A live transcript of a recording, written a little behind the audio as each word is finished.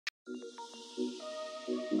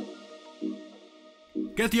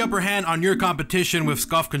Get the upper hand on your competition with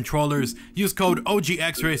SCUF controllers. Use code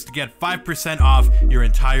OGXRAYZ to get 5% off your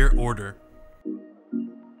entire order.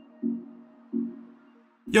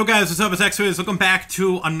 Yo guys, what's up? It's XRAYZ. Welcome back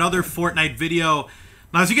to another Fortnite video.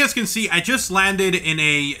 Now, as you guys can see, I just landed in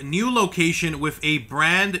a new location with a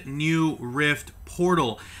brand new Rift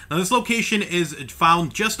portal. Now, this location is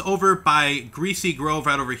found just over by Greasy Grove,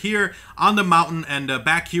 right over here on the mountain, and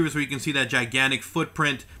back here is where you can see that gigantic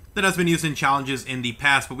footprint that has been used in challenges in the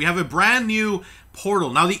past. But we have a brand new portal.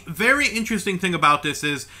 Now, the very interesting thing about this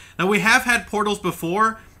is, now we have had portals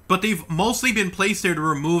before, but they've mostly been placed there to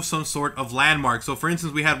remove some sort of landmark. So for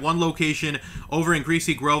instance, we had one location over in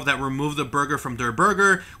Greasy Grove that removed the burger from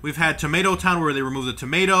Durr. We've had Tomato Town where they removed the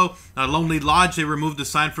tomato. Lonely Lodge, they removed the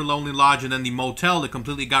sign for Lonely Lodge. And then the motel, they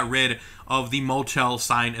completely got rid of the motel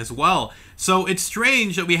sign as well. So it's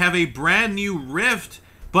strange that we have a brand new Rift,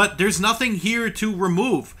 but there's nothing here to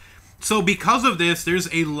remove. So because of this,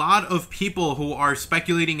 there's a lot of people who are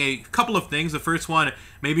speculating a couple of things. The first one,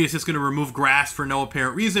 maybe it's just going to remove grass for no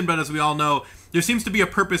apparent reason, but as we all know, there seems to be a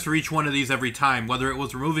purpose for each one of these every time, whether it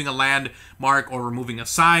was removing a landmark or removing a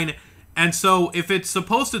sign. And so if it's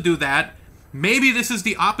supposed to do that, maybe this is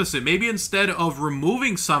the opposite. Maybe instead of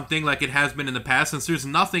removing something like it has been in the past, since there's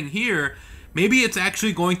nothing here, maybe it's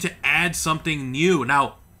actually going to add something new.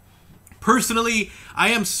 Now, personally, I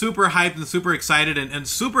am super hyped and super excited and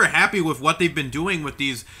super happy with what they've been doing with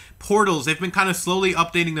these portals. They've been kind of slowly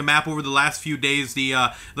updating the map over the last few days.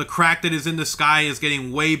 The crack that is in the sky is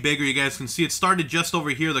getting way bigger. You guys can see it started just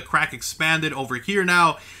over here. The crack expanded over here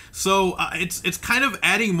now. So it's kind of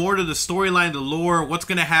adding more to the storyline, the lore, what's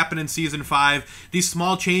going to happen in Season 5. These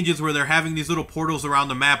small changes where they're having these little portals around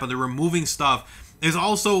the map and they're removing stuff is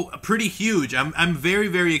also pretty huge. I'm very,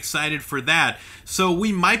 very excited for that. So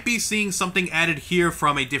we might be seeing something added here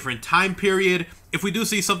from a different time period. If we do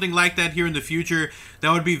see something like that here in the future,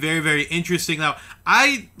 that would be very, very interesting. Now,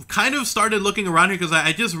 I kind of started looking around here because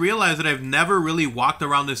I just realized that I've never really walked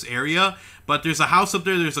around this area. But there's a house up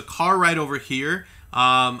there. There's a car right over here.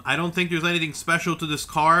 I don't think there's anything special to this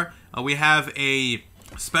car. We have a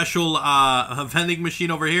special vending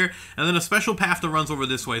machine over here, and then a special path that runs over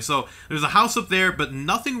this way. So there's a house up there, but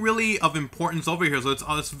nothing really of importance over here. So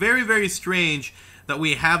it's very, very strange that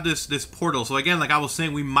we have this portal. So again, like I was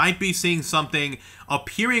saying, we might be seeing something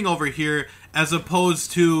appearing over here as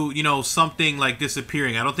opposed to, you know, something like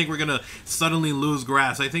disappearing. I don't think we're gonna suddenly lose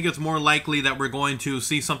grass. I think it's more likely that we're going to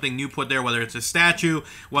see something new put there, whether it's a statue,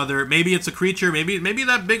 whether maybe it's a creature, maybe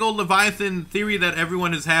that big old Leviathan theory that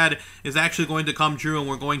everyone has had is actually going to come true, and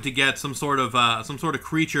we're going to get some sort of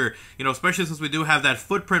creature, you know, especially since we do have that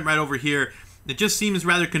footprint right over here. It just seems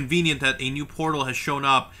rather convenient that a new portal has shown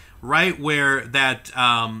up right where that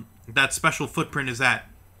special footprint is at.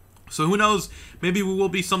 So who knows, maybe we will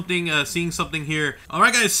be seeing something here.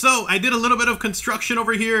 Alright guys, so I did a little bit of construction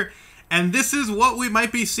over here, and this is what we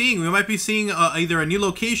might be seeing. We might be seeing either a new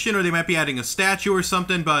location, or they might be adding a statue or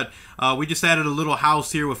something, but we just added a little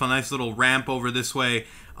house here with a nice little ramp over this way.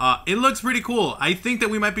 It looks pretty cool. I think that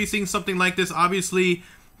we might be seeing something like this. Obviously,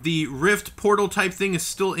 the Rift portal type thing is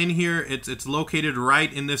still in here. It's located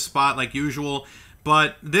right in this spot like usual.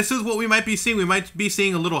 But this is what we might be seeing. We might be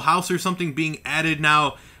seeing a little house or something being added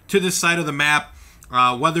now to this side of the map.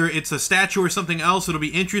 Whether it's a statue or something else, it'll be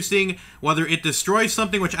interesting. Whether it destroys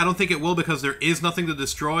something, which I don't think it will because there is nothing to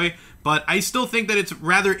destroy. But I still think that it's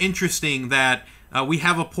rather interesting that we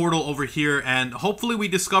have a portal over here. And hopefully we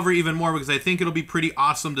discover even more, because I think it'll be pretty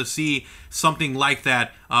awesome to see something like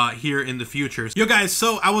that here in the future. Yo guys,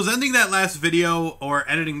 so I was ending that last video, or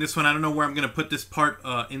editing this one. I don't know where I'm going to put this part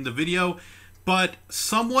in the video. But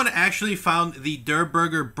someone actually found the Durr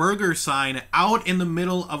burger sign out in the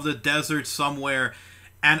middle of the desert somewhere.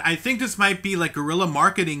 And I think this might be like guerrilla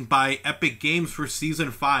marketing by Epic Games for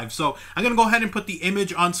Season 5. So I'm going to go ahead and put the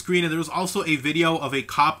image on screen. And there was also a video of a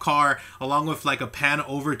cop car along with like a pan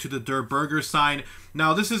over to the Durr burger sign.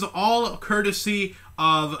 Now, this is all courtesy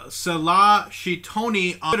of Salah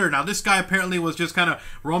Shitoni on Twitter. Now, this guy apparently was just kind of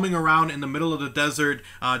roaming around in the middle of the desert,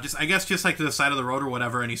 I guess just like to the side of the road or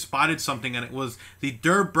whatever, and he spotted something, and it was the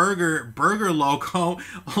Durr burger logo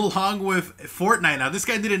along with Fortnite. Now, this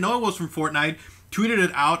guy didn't know it was from Fortnite, tweeted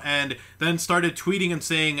it out, and then started tweeting and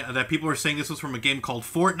saying that people were saying this was from a game called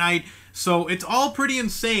Fortnite. So it's all pretty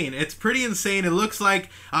insane. It's pretty insane. It looks like,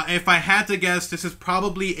 if I had to guess, this is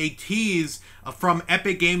probably a tease from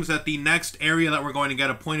Epic Games that the next area that we're going to get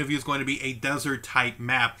a point of view is going to be a desert type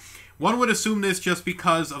map. One would assume this just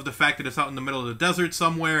because of the fact that it's out in the middle of the desert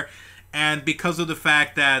somewhere, and because of the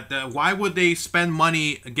fact that why would they spend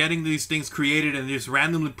money getting these things created and just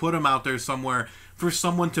randomly put them out there somewhere for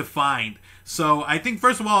someone to find? So I think,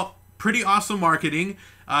 first of all, pretty awesome marketing.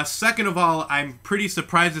 Second of all, I'm pretty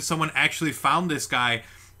surprised that someone actually found this guy.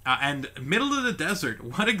 And middle of the desert,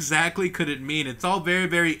 what exactly could it mean? It's all very,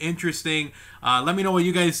 very interesting. Let me know what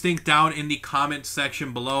you guys think down in the comment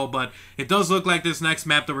section below. But it does look like this next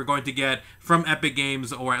map that we're going to get from Epic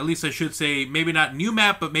Games, or at least I should say, maybe not new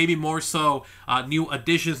map, but maybe more so new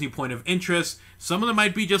additions, new point of interest. Some of them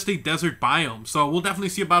might be just a desert biome. So we'll definitely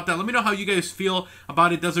see about that. Let me know how you guys feel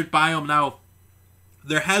about a desert biome. Now,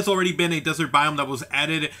 there has already been a desert biome that was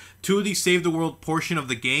added to the Save the World portion of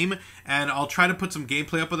the game, and I'll try to put some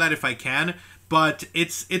gameplay up of that if I can. But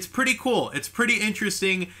it's pretty cool. It's pretty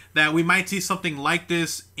interesting that we might see something like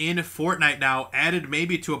this in Fortnite now, added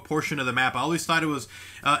maybe to a portion of the map. I always thought it was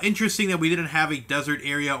interesting that we didn't have a desert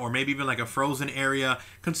area, or maybe even like a frozen area,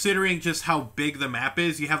 considering just how big the map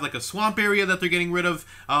is. You have like a swamp area that they're getting rid of.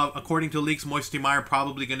 According to leaks, Moisty Mire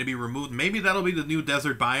probably going to be removed. Maybe that'll be the new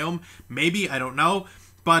desert biome. Maybe, I don't know.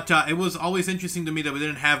 But it was always interesting to me that we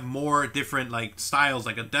didn't have more different like styles,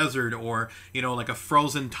 like a desert, or, you know, like a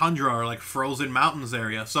frozen tundra, or like frozen mountains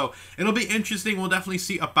area. So it'll be interesting. We'll definitely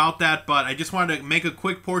see about that. But I just wanted to make a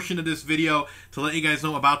quick portion of this video to let you guys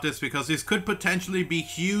know about this, because this could potentially be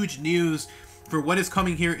huge news for what is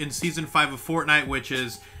coming here in Season 5 of Fortnite, which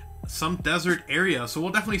is some desert area. So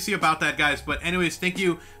we'll definitely see about that, guys. But anyways, thank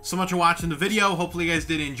you so much for watching the video. Hopefully you guys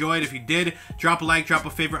did enjoy it. If you did, drop a like, drop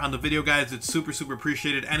a favorite on the video, guys. It's super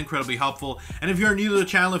appreciated and incredibly helpful. And if you're new to the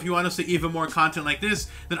channel, if you want to see even more content like this,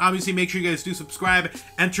 then obviously make sure you guys do subscribe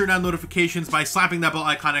and turn on notifications by slapping that bell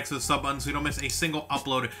icon next to the sub button so you don't miss a single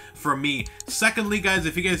upload from me. Secondly, guys,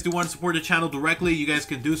 if you guys do want to support the channel directly, you guys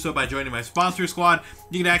can do so by joining my sponsor squad.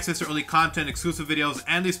 You get access to early content, exclusive videos,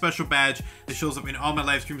 and a special badge that shows up in all my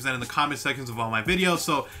live streams and in the comment sections of all my videos.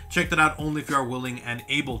 So check that out only if you are willing and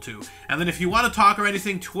able to. And then if you want to talk or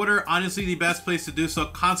anything, Twitter, honestly the best place to do so,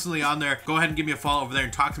 constantly on there. Go ahead and give me a follow over there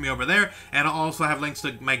and talk to me over there. And I'll also have links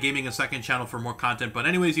to my gaming and second channel for more content. But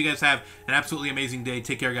anyways, you guys have an absolutely amazing day.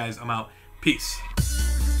 Take care, guys. I'm out. Peace.